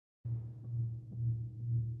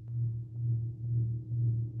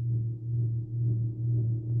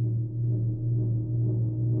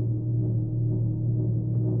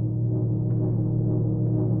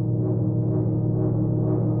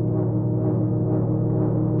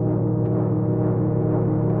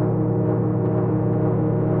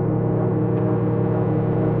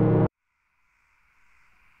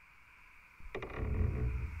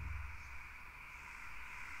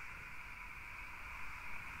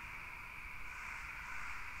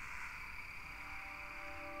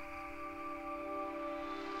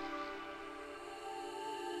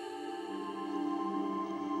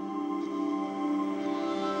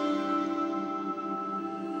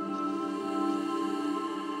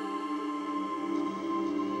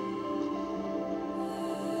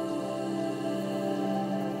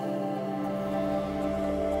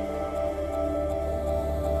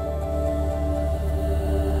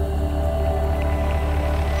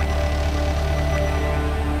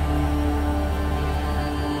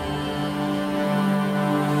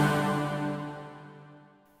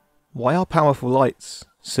Why are powerful lights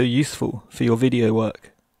so useful for your video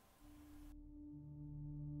work?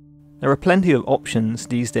 There are plenty of options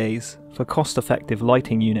these days for cost-effective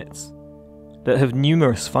lighting units that have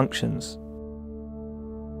numerous functions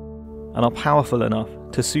and are powerful enough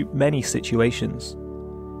to suit many situations.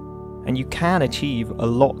 And you can achieve a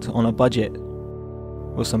lot on a budget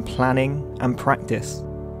with some planning and practice.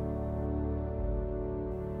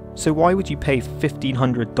 So why would you pay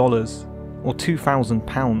 $1,500 or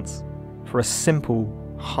 £2,000 for a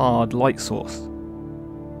simple, hard light source?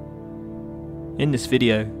 In this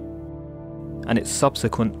video, and its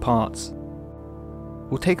subsequent parts,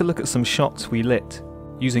 we'll take a look at some shots we lit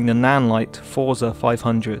using the Nanlite Forza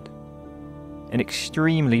 500, an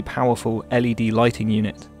extremely powerful LED lighting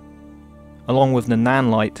unit, along with the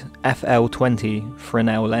Nanlite FL20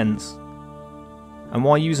 Fresnel lens, and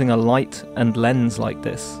why using a light and lens like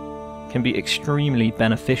this can be extremely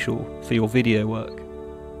beneficial for your video work.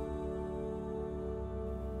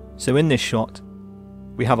 So in this shot,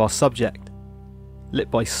 we have our subject,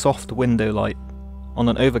 lit by soft window light on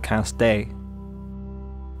an overcast day.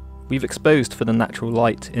 We've exposed for the natural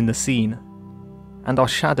light in the scene, and our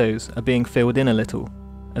shadows are being filled in a little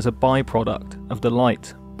as a byproduct of the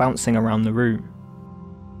light bouncing around the room.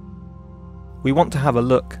 We want to have a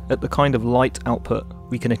look at the kind of light output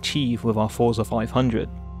we can achieve with our Forza 500.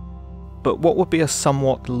 But what would be a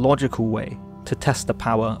somewhat logical way to test the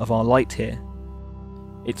power of our light here?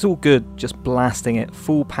 It's all good just blasting it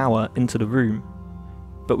full power into the room,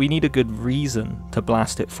 but we need a good reason to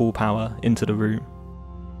blast it full power into the room,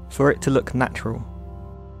 for it to look natural.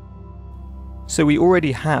 So we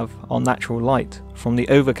already have our natural light from the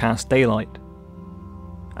overcast daylight,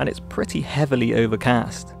 and it's pretty heavily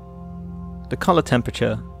overcast. The colour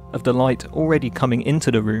temperature of the light already coming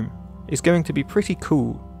into the room is going to be pretty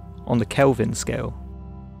cool on the Kelvin scale.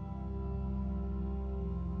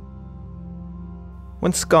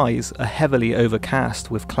 When skies are heavily overcast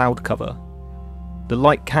with cloud cover, the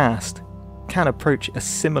light cast can approach a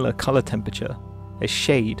similar colour temperature as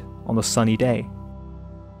shade on a sunny day.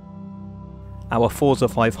 Our Forza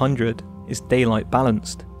 500 is daylight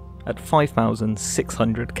balanced at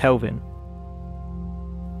 5600 Kelvin,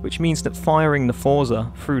 which means that firing the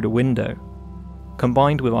Forza through the window,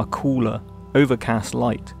 combined with our cooler, overcast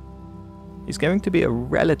light, is going to be a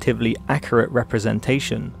relatively accurate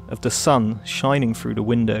representation of the sun shining through the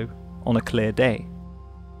window on a clear day.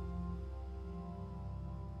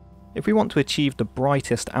 If we want to achieve the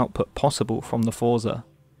brightest output possible from the Forza,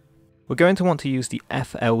 we're going to want to use the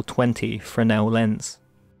FL20 Fresnel lens.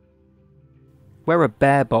 Where a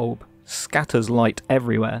bare bulb scatters light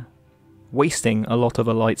everywhere, wasting a lot of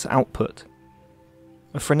a light's output,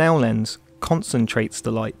 a Fresnel lens concentrates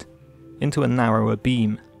the light into a narrower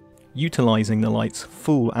beam, utilising the light's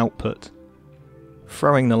full output,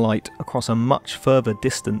 throwing the light across a much further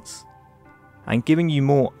distance, and giving you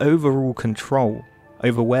more overall control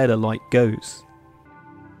over where the light goes.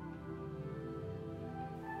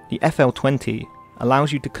 The FL20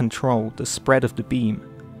 allows you to control the spread of the beam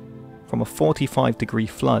from a 45-degree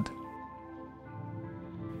flood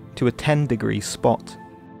to a 10-degree spot.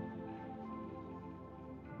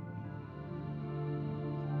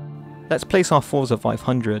 Let's place our Forza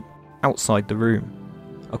 500 outside the room,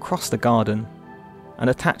 across the garden, and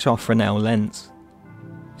attach our Fresnel lens,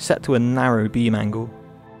 set to a narrow beam angle.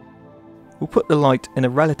 We'll put the light in a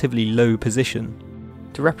relatively low position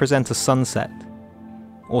to represent a sunset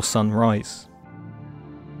or sunrise.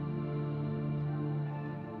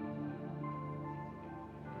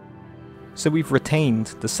 So we've retained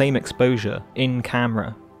the same exposure in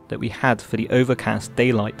camera that we had for the overcast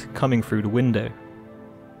daylight coming through the window.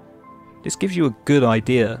 This gives you a good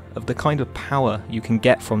idea of the kind of power you can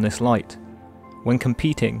get from this light when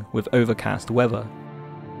competing with overcast weather.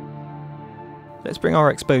 Let's bring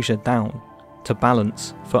our exposure down to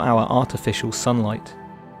balance for our artificial sunlight.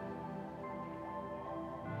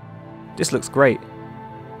 This looks great,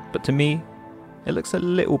 but to me, it looks a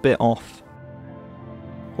little bit off.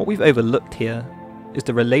 What we've overlooked here is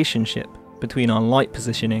the relationship between our light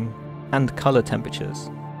positioning and colour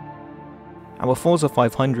temperatures. Our Forza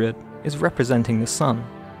 500 is representing the sun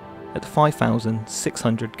at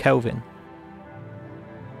 5600 Kelvin,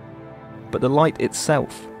 but the light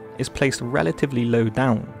itself is placed relatively low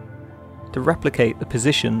down to replicate the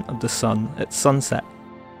position of the sun at sunset.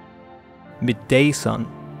 Midday sun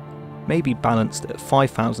may be balanced at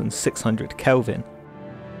 5600 Kelvin,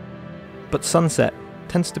 but sunset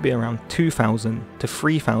tends to be around 2000 to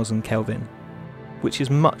 3000 Kelvin, which is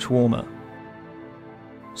much warmer.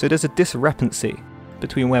 So there's a discrepancy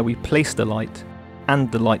between where we place the light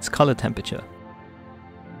and the light's colour temperature.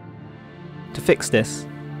 To fix this,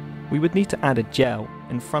 we would need to add a gel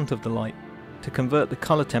in front of the light to convert the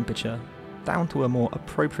colour temperature down to a more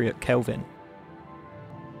appropriate Kelvin.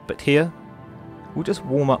 But here, we'll just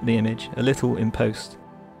warm up the image a little in post.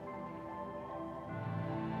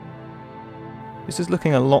 This is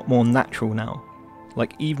looking a lot more natural now,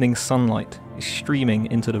 like evening sunlight is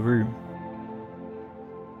streaming into the room.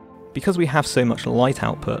 Because we have so much light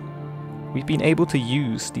output, we've been able to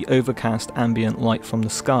use the overcast ambient light from the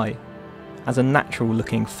sky as a natural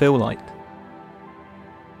looking fill light.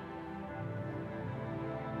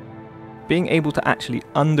 Being able to actually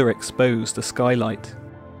underexpose the skylight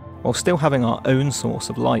while still having our own source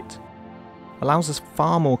of light allows us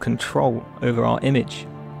far more control over our image,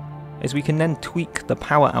 as we can then tweak the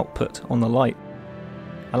power output on the light,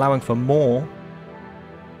 allowing for more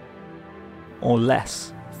or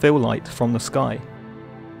less fill light from the sky,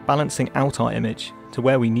 balancing out our image to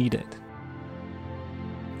where we need it.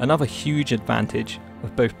 Another huge advantage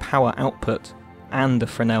of both power output and the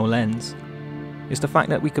Fresnel lens is the fact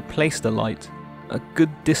that we could place the light a good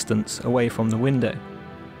distance away from the window,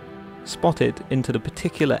 spotted into the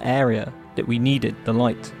particular area that we needed the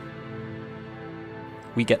light.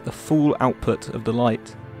 We get the full output of the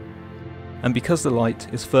light, and because the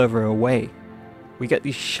light is further away, we get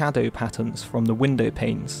these shadow patterns from the window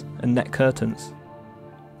panes and net curtains,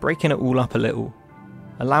 breaking it all up a little,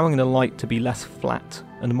 allowing the light to be less flat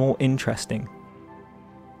and more interesting.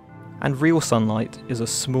 And real sunlight is a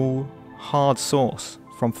small, hard source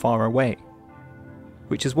from far away,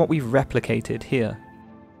 which is what we've replicated here.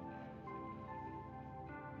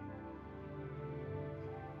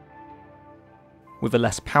 With a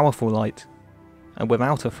less powerful light, and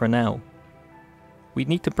without a Fresnel, we'd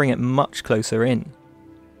need to bring it much closer in,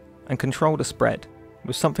 and control the spread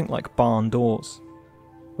with something like barn doors,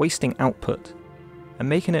 wasting output, and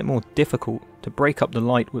making it more difficult to break up the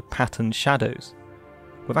light with patterned shadows,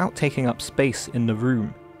 without taking up space in the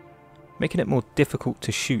room, making it more difficult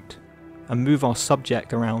to shoot, and move our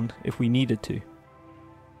subject around if we needed to.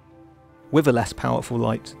 With a less powerful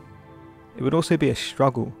light, it would also be a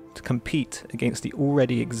struggle to compete against the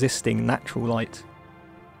already existing natural light,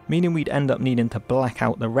 meaning we'd end up needing to black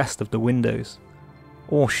out the rest of the windows,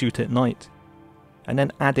 or shoot at night, and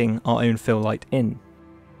then adding our own fill light in,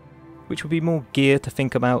 which would be more gear to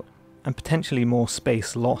think about and potentially more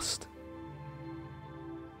space lost.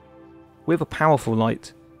 With a powerful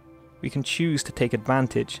light, we can choose to take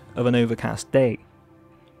advantage of an overcast day,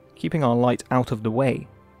 keeping our light out of the way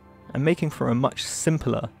and making for a much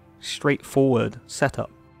simpler, straightforward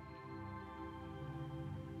setup.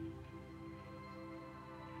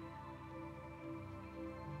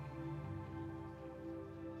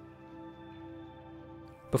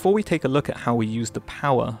 Before we take a look at how we use the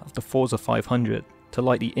power of the Forza 500 to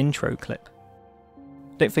light the intro clip,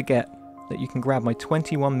 don't forget that you can grab my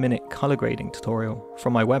 21-minute colour grading tutorial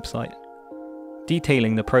from my website,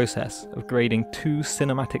 detailing the process of grading 2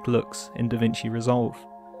 cinematic looks in DaVinci Resolve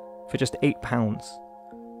for just £8,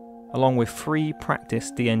 along with free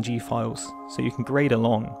practice DNG files so you can grade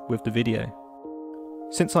along with the video.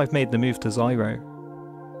 Since I've made the move to Zyro,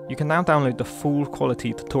 you can now download the full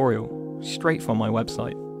quality tutorial straight from my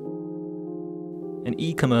website. An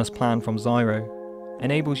e-commerce plan from Zyro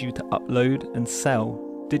enables you to upload and sell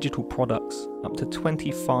digital products up to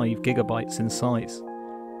 25 gigabytes in size,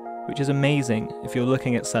 which is amazing if you're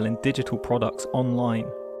looking at selling digital products online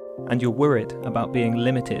and you're worried about being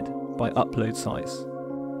limited by upload size.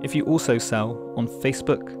 If you also sell on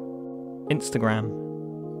Facebook, Instagram,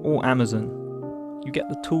 or Amazon, you get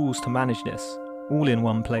the tools to manage this all in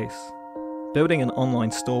one place. Building an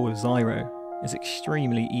online store with Zyro is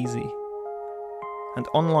extremely easy, and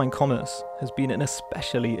online commerce has been an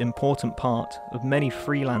especially important part of many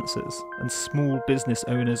freelancers and small business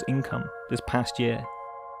owners' income this past year,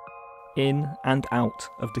 in and out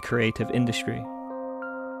of the creative industry.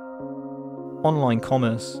 Online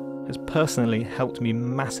commerce has personally helped me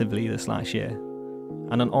massively this last year,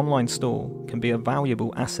 and an online store can be a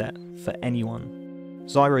valuable asset for anyone.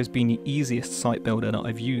 Zyro's been the easiest site builder that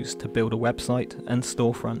I've used to build a website and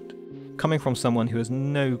storefront. Coming from someone who has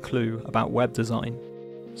no clue about web design,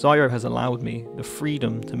 Zyro has allowed me the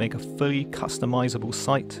freedom to make a fully customizable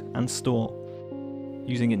site and store,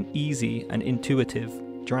 using an easy and intuitive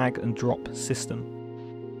drag and drop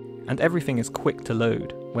system. And everything is quick to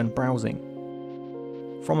load when browsing.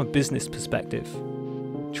 From a business perspective,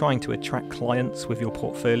 trying to attract clients with your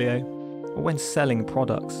portfolio, or when selling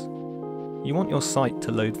products, you want your site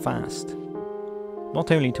to load fast,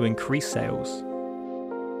 not only to increase sales,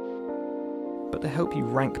 but to help you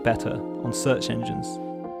rank better on search engines.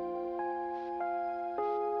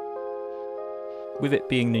 With it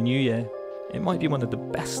being the new year, it might be one of the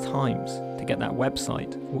best times to get that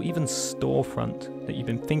website or even storefront that you've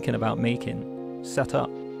been thinking about making set up.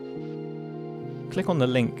 Click on the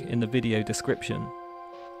link in the video description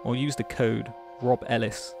or use the code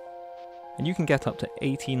ROBELLIS and you can get up to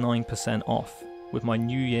 89% off with my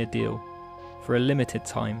New Year deal for a limited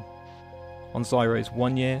time on Zyro's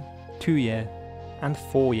 1-year, 2-year and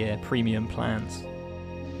 4-year premium plans,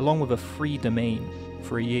 along with a free domain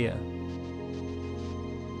for a year.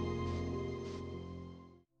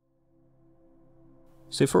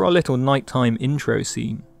 So for our little nighttime intro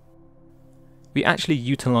scene, we actually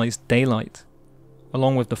utilised daylight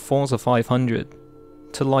along with the Forza 500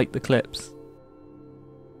 to light the clips.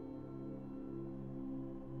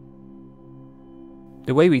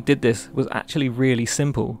 The way we did this was actually really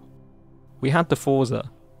simple. We had the Forza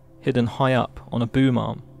hidden high up on a boom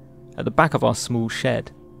arm at the back of our small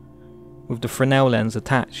shed, with the Fresnel lens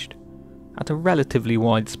attached at a relatively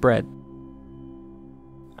wide spread.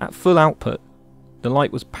 At full output, the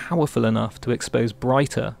light was powerful enough to expose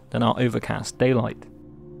brighter than our overcast daylight.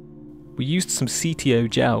 We used some CTO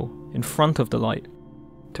gel in front of the light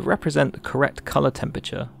to represent the correct colour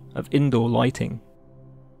temperature of indoor lighting,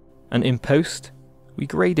 and in post, we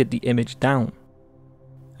graded the image down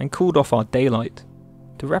and cooled off our daylight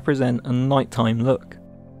to represent a nighttime look.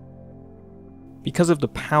 Because of the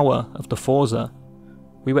power of the Forza,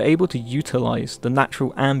 we were able to utilise the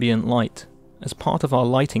natural ambient light as part of our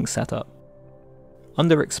lighting setup,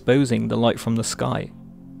 underexposing the light from the sky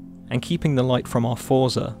and keeping the light from our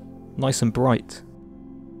Forza nice and bright.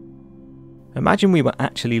 Imagine we were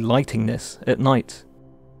actually lighting this at night.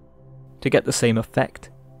 To get the same effect,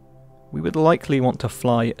 we would likely want to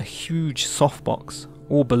fly a huge softbox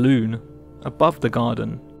or balloon above the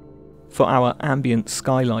garden for our ambient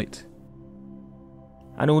skylight.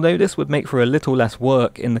 And although this would make for a little less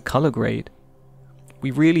work in the colour grade,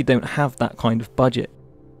 we really don't have that kind of budget.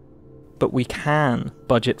 But we can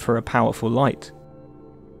budget for a powerful light.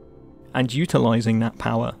 And utilising that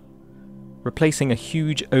power, replacing a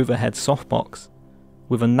huge overhead softbox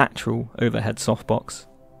with a natural overhead softbox,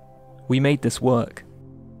 we made this work.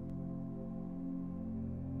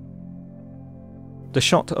 The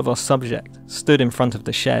shot of our subject stood in front of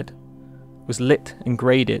the shed was lit and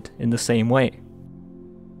graded in the same way,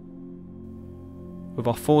 with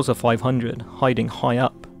our Forza 500 hiding high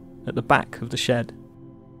up at the back of the shed.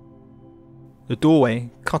 The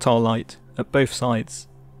doorway cut our light at both sides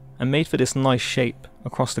and made for this nice shape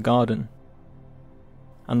across the garden,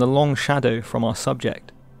 and the long shadow from our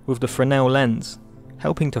subject with the Fresnel lens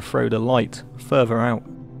helping to throw the light further out.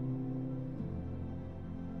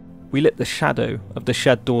 We lit the shadow of the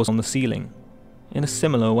shed doors on the ceiling in a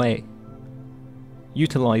similar way,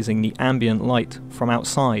 utilising the ambient light from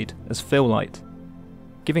outside as fill light,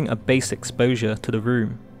 giving a base exposure to the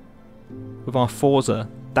room, with our Forza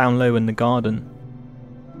down low in the garden,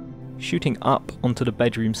 shooting up onto the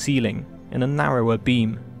bedroom ceiling in a narrower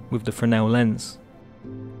beam with the Fresnel lens.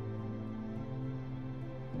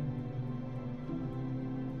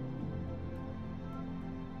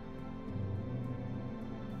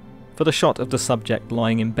 For the shot of the subject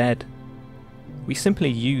lying in bed, we simply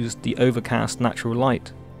used the overcast natural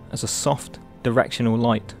light as a soft, directional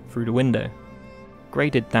light through the window,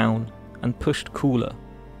 graded down and pushed cooler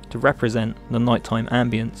to represent the nighttime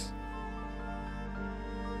ambience.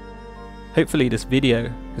 Hopefully this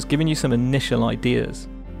video has given you some initial ideas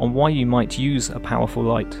on why you might use a powerful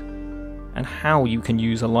light, and how you can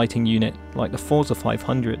use a lighting unit like the Forza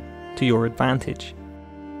 500 to your advantage.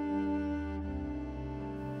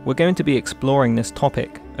 We're going to be exploring this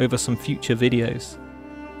topic over some future videos,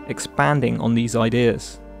 expanding on these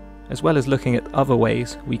ideas, as well as looking at other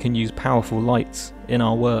ways we can use powerful lights in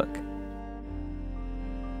our work.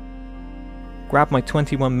 Grab my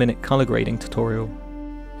 21-minute colour grading tutorial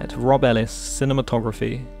at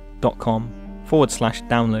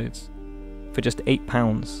robelliscinematography.com/downloads for just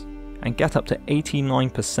 £8 and get up to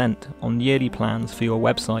 89% on yearly plans for your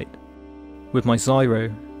website with my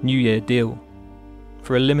Zyro New Year deal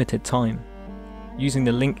for a limited time, using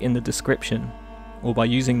the link in the description or by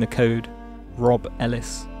using the code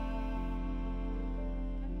ROBELLIS.